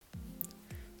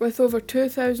With over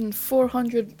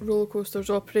 2,400 roller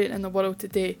coasters operating in the world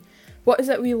today, what is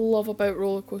it we love about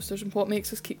roller coasters and what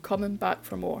makes us keep coming back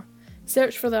for more?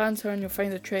 Search for the answer and you'll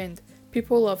find a trend.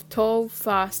 People love tall,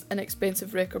 fast and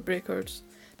expensive record breakers.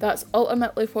 That's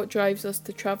ultimately what drives us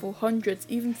to travel hundreds,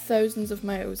 even thousands of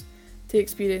miles to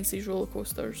experience these roller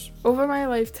coasters. Over my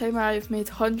lifetime I have made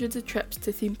hundreds of trips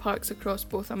to theme parks across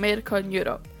both America and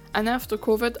Europe. And after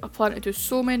COVID, I plan to do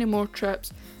so many more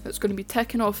trips that's going to be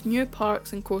ticking off new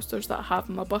parks and coasters that I have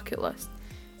on my bucket list.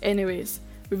 Anyways,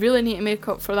 we really need to make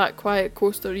up for that quiet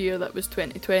coaster year that was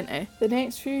 2020. The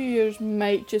next few years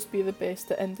might just be the best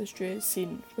the industry has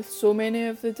seen. With so many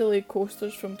of the delayed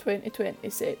coasters from 2020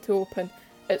 set to open,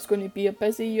 it's going to be a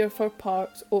busy year for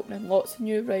parks, opening lots of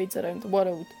new rides around the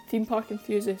world. Theme park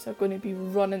enthusiasts are going to be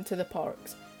running to the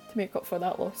parks to make up for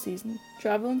that lost season.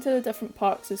 Travelling to the different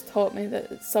parks has taught me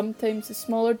that it's sometimes the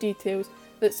smaller details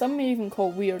that some may even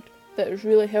call weird that has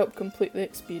really helped complete the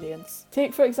experience.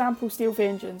 Take for example Steel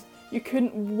Vengeance. You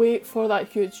couldn't wait for that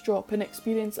huge drop and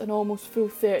experience an almost full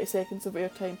 30 seconds of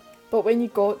airtime, but when you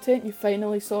got to it and you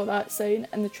finally saw that sign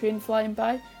and the train flying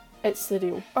by, it's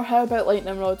surreal. Or how about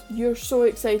Lightning Rod? You're so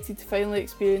excited to finally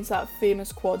experience that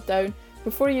famous quad down.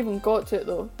 Before you even got to it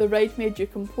though, the ride made you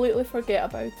completely forget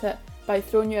about it by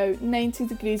throwing you out 90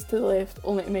 degrees to the left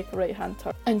only to make a right hand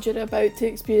turn. And you're about to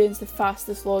experience the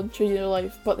fastest launch of your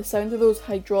life, but the sound of those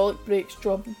hydraulic brakes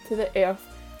dropping to the earth,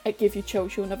 it gave you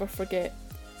chills you'll never forget.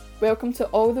 Welcome to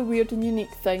all the weird and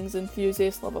unique things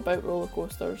enthusiasts love about roller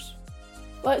coasters.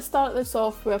 Let's start this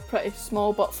off with a pretty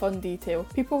small but fun detail.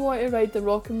 People want to ride the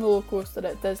Rock and Roller Coaster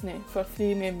at Disney for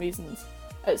three main reasons.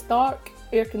 It's dark,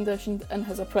 air conditioned and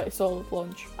has a pretty solid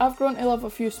launch. I've grown to love a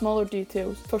few smaller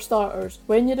details. For starters,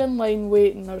 when you're in line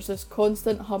waiting there's this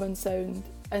constant humming sound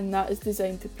and that is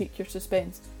designed to pique your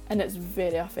suspense and it's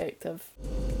very effective.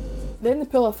 Then they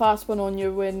pull a fast one on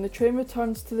you when the train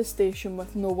returns to the station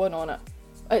with no one on it.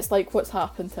 It's like what's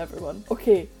happened to everyone.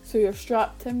 Okay, so you're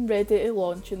strapped in ready to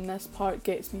launch and this part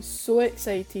gets me so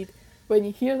excited when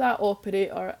you hear that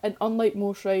operator and unlike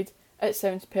most rides, it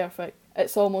sounds perfect.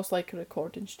 It's almost like a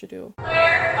recording studio.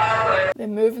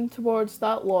 Then moving towards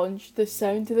that launch, the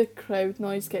sound of the crowd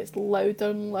noise gets louder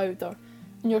and louder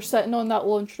and you're sitting on that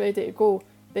launch ready to go.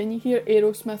 Then you hear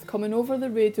Aerosmith coming over the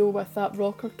radio with that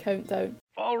rocker countdown.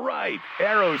 Alright,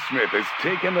 Aerosmith has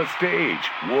taken the stage.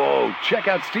 Whoa, check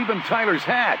out Steven Tyler's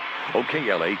hat.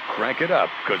 Okay, LA, crank it up,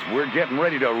 because we're getting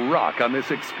ready to rock on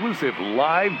this exclusive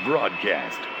live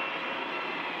broadcast.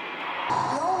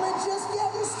 You're only just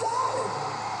getting started.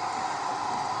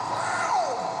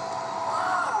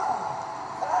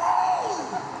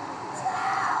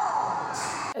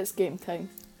 It's game time.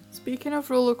 Speaking of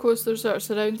roller coasters that are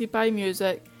surrounded by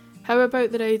music, how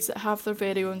about the rides that have their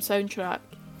very own soundtrack?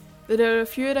 There are a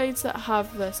few rides that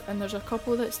have this and there's a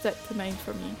couple that stick to mind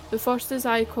for me. The first is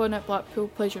Icon at Blackpool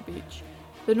Pleasure Beach.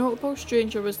 The Notable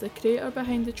Stranger was the creator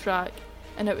behind the track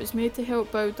and it was made to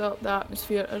help build up the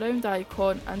atmosphere around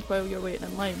Icon and while you're waiting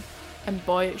in line. And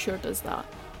boy, it sure does that.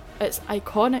 Its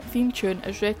iconic theme tune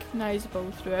is recognisable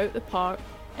throughout the park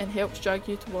and helps drag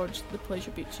you towards the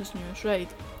Pleasure Beach's newest ride.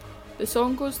 The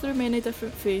song goes through many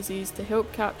different phases to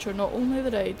help capture not only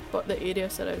the ride but the area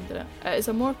surrounding it. It is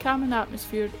a more calming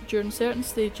atmosphere during certain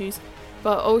stages,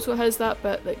 but it also has that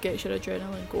bit that gets your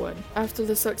adrenaline going. After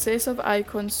the success of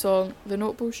Icon's song, The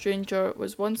Notable Stranger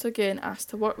was once again asked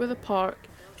to work with the park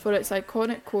for its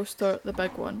iconic coaster, the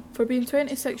Big One. For being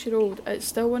 26-year-old, it's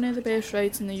still one of the best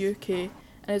rides in the UK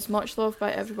and is much loved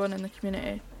by everyone in the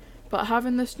community. But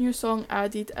having this new song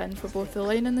added in for both the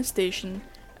line and the station,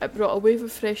 it brought a wave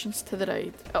of freshness to the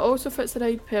ride. It also fits the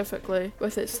ride perfectly,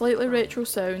 with its slightly retro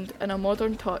sound and a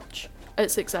modern touch.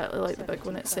 It's exactly like the Big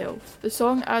One itself. The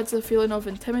song adds a feeling of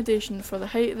intimidation for the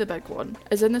height of the Big One,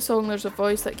 as in the song there's a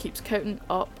voice that keeps counting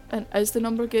up, and as the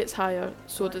number gets higher,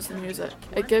 so does the music.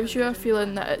 It gives you a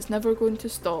feeling that it's never going to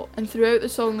stop, and throughout the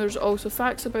song there's also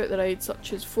facts about the ride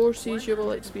such as forces you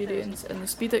will experience and the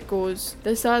speed it goes.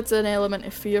 This adds an element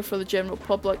of fear for the general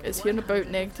public, as hearing about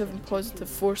negative and positive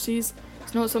forces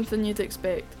is not something you'd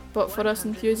expect. But for us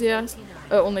enthusiasts,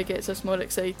 it only gets us more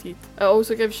excited. It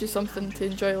also gives you something to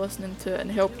enjoy listening to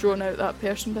and help drone out that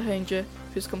person behind you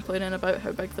who's complaining about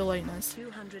how big the line is.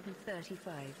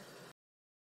 235.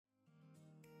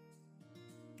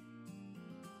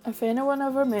 If anyone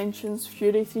ever mentions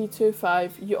Fury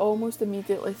 325, you almost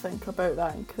immediately think about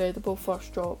that incredible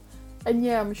first drop. And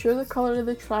yeah, I'm sure the colour of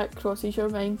the track crosses your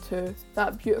mind too,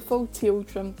 that beautiful teal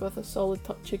trimmed with a solid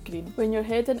touch of green. When you're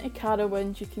heading to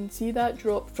Carowinds, you can see that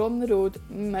drop from the road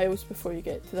miles before you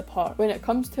get to the park. When it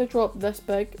comes to a drop this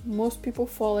big, most people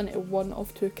fall into one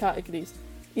of two categories.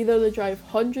 Either they drive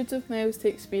hundreds of miles to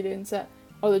experience it,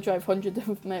 or they drive hundreds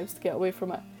of miles to get away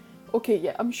from it. Okay,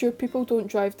 yeah, I'm sure people don't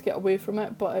drive to get away from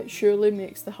it, but it surely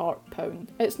makes the heart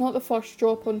pound. It's not the first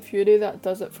drop on Fury that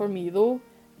does it for me though,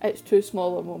 it's two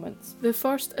smaller moments. The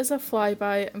first is a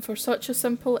flyby, and for such a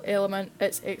simple element,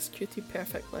 it's executed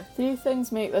perfectly. Three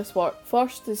things make this work.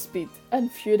 First is speed,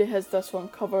 and Fury has this one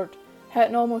covered,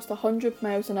 hitting almost 100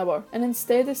 miles an hour. And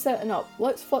instead of setting up,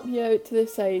 let's flip you out to the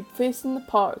side, facing the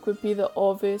park would be the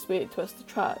obvious way to twist the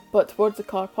track, but towards the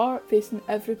car park, facing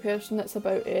every person that's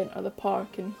about to enter the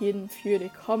park and hearing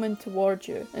Fury coming towards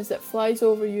you as it flies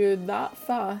over you that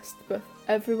fast with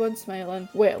everyone smiling.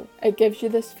 Well, it gives you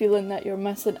this feeling that you're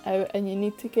missing out and you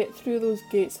need to get through those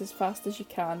gates as fast as you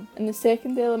can. And the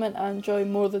second element I enjoy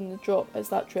more than the drop is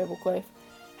that treble clef.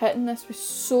 Hitting this with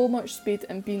so much speed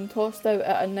and being tossed out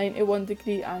at a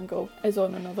 91-degree angle is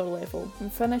on another level.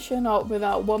 And finishing up with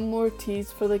that one more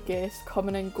tease for the guests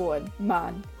coming and going.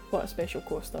 Man, what a special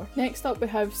coaster. Next up we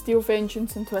have Steel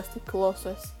Vengeance and Twisted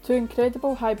Colossus, two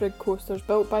incredible hybrid coasters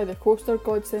built by the coaster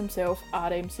gods themselves,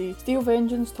 RMC. Steel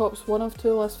Vengeance tops one of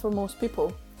two lists for most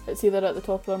people. It's either at the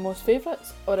top of their most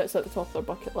favourites, or it's at the top of their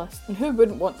bucket list. And who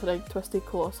wouldn't want to ride Twisted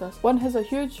Colossus? One has a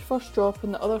huge first drop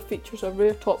and the other features a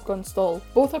rare Top Gun stall.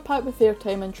 Both are packed with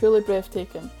airtime and truly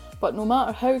breathtaking, but no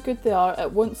matter how good they are,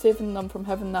 it won't save them from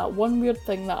having that one weird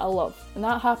thing that I love, and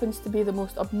that happens to be the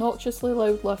most obnoxiously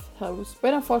loud lift hills.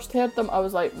 When I first heard them I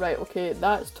was like, right, okay,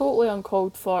 that's totally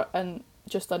uncalled for and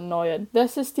just annoying.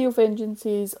 This is Steel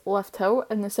Vengeance's lift hill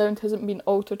and the sound hasn't been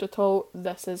altered at all.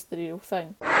 This is the real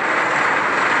thing.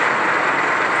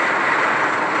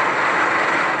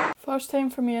 First time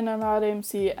for me in an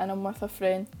RMC and I'm with a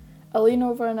friend. I lean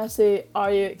over and I say,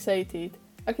 "Are you excited?"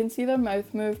 I can see their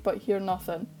mouth move but hear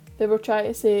nothing. They were trying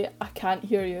to say, "I can't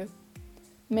hear you."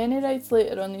 Many rides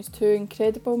later on these two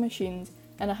incredible machines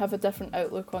and I have a different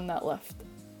outlook on that lift.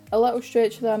 A little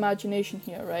stretch of the imagination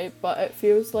here, right? But it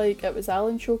feels like it was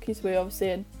Alan Shokey's way of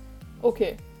saying,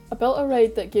 okay, I built a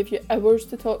ride that gave you hours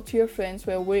to talk to your friends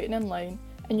while waiting in line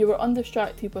and you were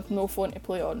undistracted with no phone to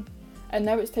play on. And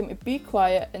now it's time to be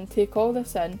quiet and take all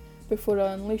this in before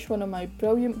I unleash one of my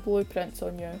brilliant blueprints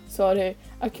on you. Sorry,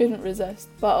 I couldn't resist.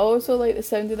 But I also like the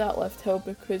sound of that lift hill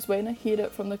because when I hear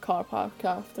it from the car park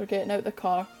after getting out the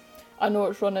car, I know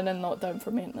it's running and not down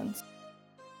for maintenance.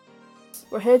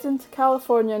 We're heading to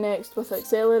California next with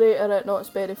Accelerator at Knott's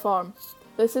Berry Farm.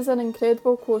 This is an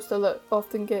incredible coaster that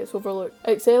often gets overlooked.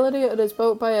 Accelerator is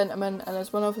built by Intamin and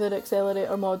is one of their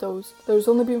Accelerator models. There's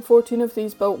only been 14 of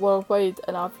these built worldwide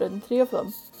and I've ridden 3 of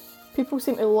them. People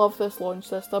seem to love this launch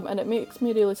system and it makes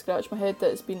me really scratch my head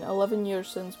that it's been 11 years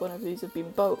since one of these have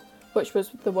been built, which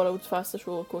was the world's fastest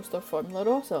roller coaster, Formula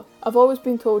Rossa. I've always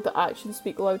been told that actions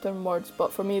speak louder than words,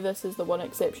 but for me this is the one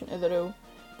exception to the rule.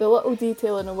 The little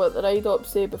detailing of what the ride ops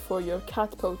say before you're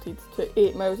catapulted to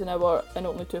 8 miles an hour in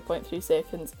only 2.3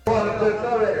 seconds.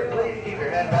 Please keep your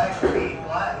head back, your feet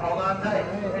flat, hold on tight,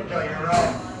 enjoy your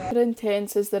ride.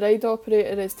 Intense as the ride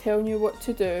operator is telling you what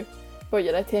to do, but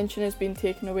your attention is being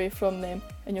taken away from them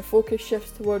and your focus shifts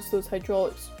towards those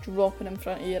hydraulics dropping in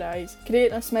front of your eyes,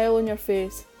 creating a smile on your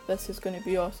face. This is going to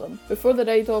be awesome. Before the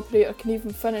ride operator can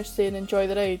even finish saying enjoy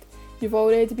the ride, you've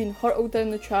already been hurtled down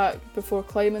the track before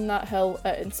climbing that hill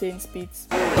at insane speeds.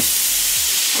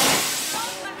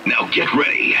 Now get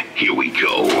ready, here we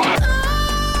go.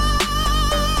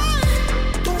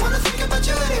 Don't wanna think about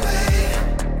you anyway.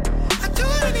 I do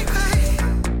it anyway.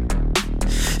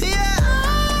 Yeah.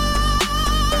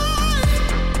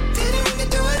 Didn't mean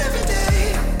to do it every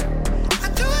day. I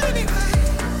do it anyway.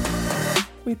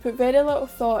 We put very little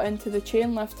thought into the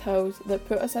chain lift hills that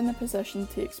put us in the position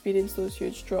to experience those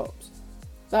huge drops.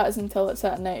 That is until it's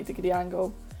at a 90-degree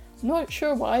angle. I'm not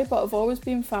sure why, but I've always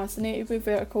been fascinated with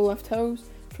vertical lift hills,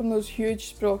 from those huge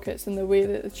sprockets and the way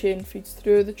that the chain feeds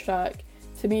through the track.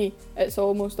 To me, it's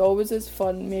almost always as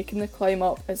fun making the climb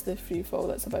up as the freefall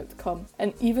that's about to come.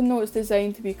 And even though it's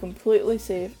designed to be completely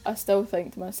safe, I still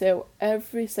think to myself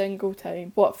every single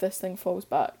time, what if this thing falls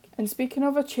back? And speaking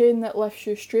of a chain that lifts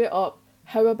you straight up,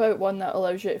 how about one that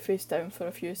allows you to face down for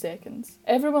a few seconds?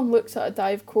 Everyone looks at a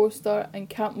dive coaster and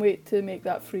can't wait to make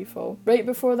that free fall. Right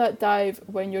before that dive,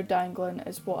 when you're dangling,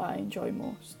 is what I enjoy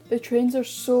most. The trains are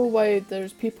so wide,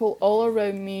 there's people all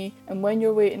around me, and when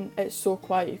you're waiting, it's so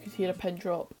quiet you could hear a pin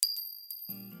drop.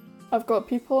 I've got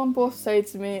people on both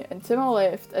sides of me, and to my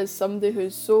left is somebody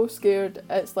who's so scared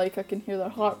it's like I can hear their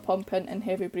heart pumping and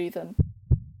heavy breathing.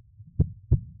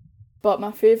 But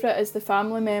my favourite is the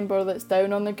family member that's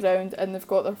down on the ground and they've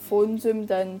got their phone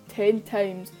zoomed in 10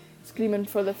 times, screaming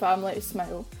for the family to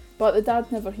smile. but the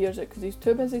dad never hears it because he's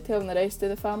too busy telling the rest of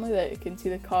the family that he can see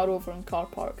the car over in car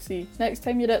park C. Next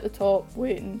time you're at the top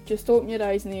waiting, just open your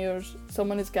eyes and ears,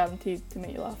 someone is guaranteed to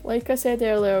make you laugh. Like I said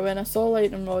earlier, when I saw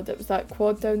Lightning Rod, it was that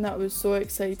quad down that I was so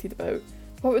excited about.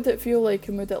 What would it feel like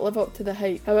and would it live up to the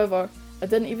hype? However, I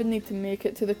didn't even need to make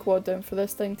it to the quad down for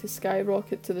this thing to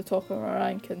skyrocket to the top of our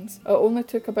rankings. It only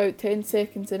took about 10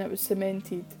 seconds and it was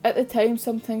cemented. At the time,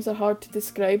 some things are hard to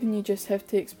describe and you just have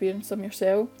to experience them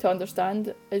yourself to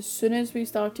understand. As soon as we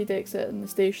started exiting the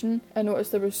station, I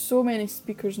noticed there were so many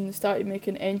speakers and they started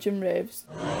making engine revs.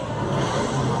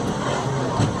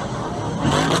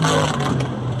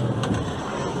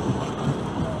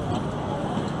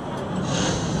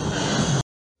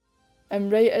 And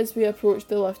right as we approached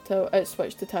the lift hill, it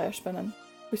switched to tyre spinning.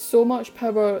 With so much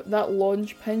power, that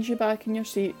launch pins you back in your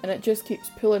seat and it just keeps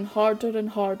pulling harder and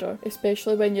harder,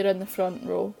 especially when you're in the front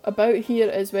row. About here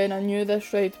is when I knew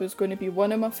this ride was going to be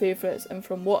one of my favourites, and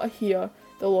from what I hear,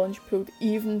 the launch pulled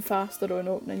even faster on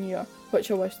opening year, which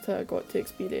I wished I got to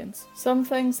experience. Some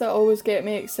things that always get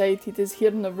me excited is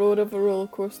hearing the roar of a roller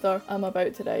coaster I'm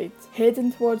about to ride.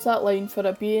 Heading towards that line for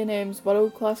a B&M's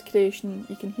world class creation,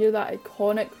 you can hear that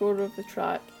iconic roar of the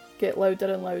track get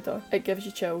louder and louder. It gives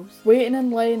you chills. Waiting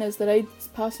in line as the ride's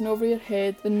passing over your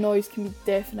head, the noise can be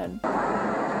deafening.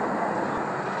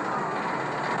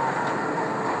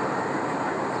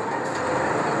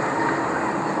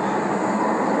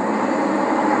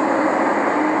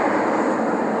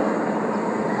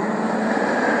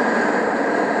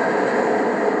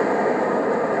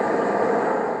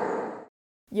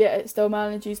 Yet it still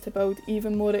manages to build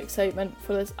even more excitement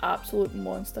for this absolute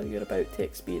monster you're about to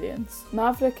experience.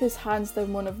 Maverick is hands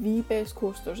down one of the best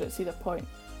coasters at Cedar Point.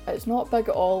 It's not big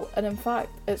at all, and in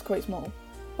fact it's quite small,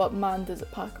 but man does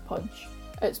it pack a punch.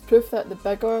 It's proof that the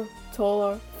bigger,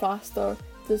 taller, faster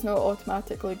does not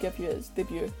automatically give you its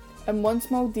debut. And one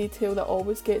small detail that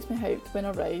always gets me hyped when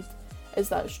I ride is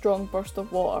that strong burst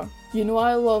of water. You know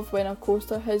I love when a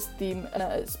coaster has steam and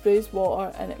it sprays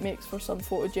water and it makes for some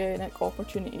photogenic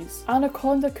opportunities.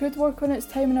 Anaconda could work on its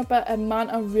timing a bit and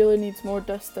Manta really needs more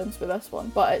distance with this one,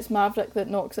 but it's Maverick that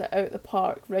knocks it out the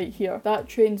park right here. That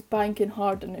train's banking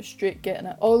hard and it's straight getting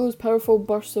it. All those powerful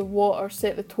bursts of water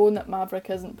set the tone that Maverick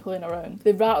isn't playing around.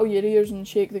 They rattle your ears and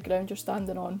shake the ground you're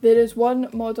standing on. There is one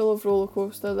model of roller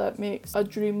coaster that makes a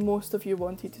dream most of you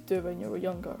wanted to do when you were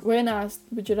younger. When asked,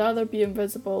 would you rather be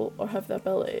invisible or have the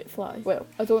ability to fly? Well,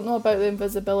 I don't know about the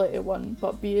invisibility one,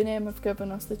 but B&M have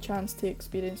given us the chance to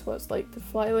experience what it's like to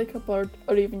fly like a bird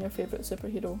or even your favourite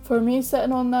superhero. For me,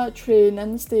 sitting on that train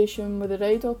in the station with the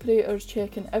ride operators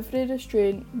checking every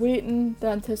restraint, waiting, the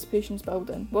anticipation's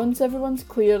building. Once everyone's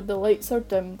cleared, the lights are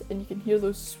dimmed and you can hear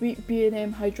those sweet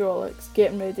B&M hydraulics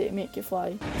getting ready to make you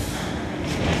fly.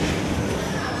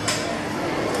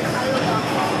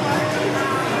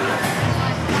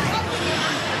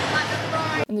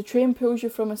 And the train pulls you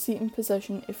from a seating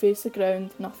position to face the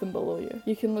ground, nothing below you.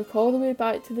 You can look all the way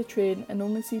back to the train and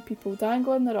only see people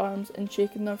dangling their arms and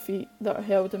shaking their feet that are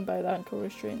held in by the ankle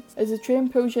restraints. As the train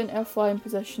pulls you into a flying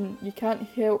position, you can't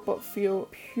help but feel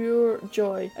pure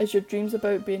joy as your dreams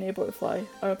about being able to fly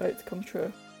are about to come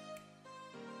true.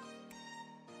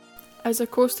 As a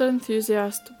coaster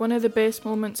enthusiast, one of the best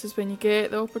moments is when you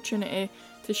get the opportunity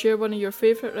to share one of your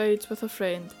favourite rides with a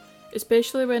friend,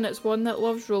 especially when it's one that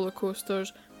loves roller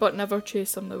coasters but never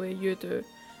chase them the way you do.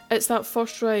 It's that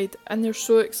first ride and they're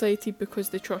so excited because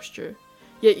they trust you,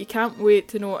 yet you can't wait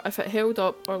to know if it held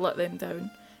up or let them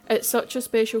down. It's such a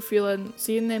special feeling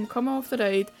seeing them come off the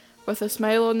ride with a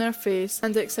smile on their face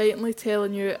and excitedly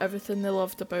telling you everything they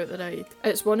loved about the ride.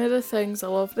 It's one of the things I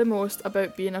love the most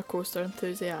about being a coaster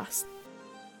enthusiast.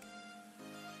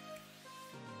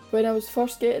 When I was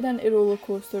first getting into roller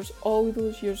coasters all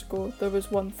those years ago, there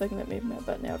was one thing that made me a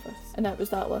bit nervous, and it was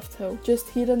that lift hill. Just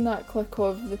hearing that click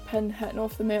of the pin hitting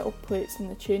off the metal plates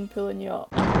and the chain pulling you up.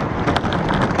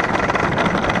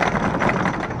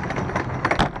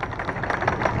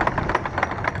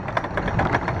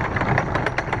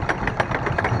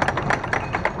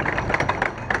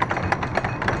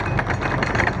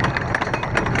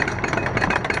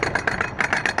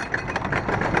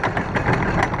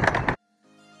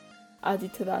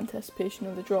 Added to the anticipation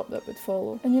of the drop that would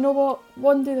follow. And you know what?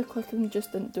 One day the clicking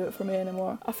just didn't do it for me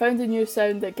anymore. I found a new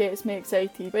sound that gets me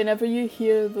excited. Whenever you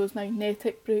hear those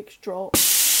magnetic brakes drop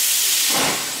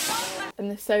and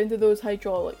the sound of those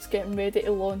hydraulics getting ready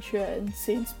to launch you at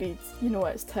insane speeds, you know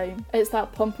it's time. It's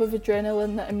that pump of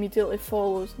adrenaline that immediately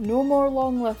follows. No more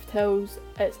long lift hills,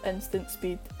 it's instant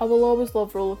speed. I will always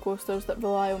love roller coasters that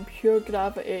rely on pure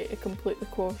gravity to complete the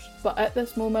course, but at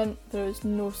this moment there is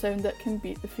no sound that can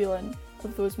beat the feeling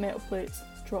of those metal plates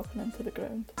dropping into the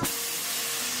ground.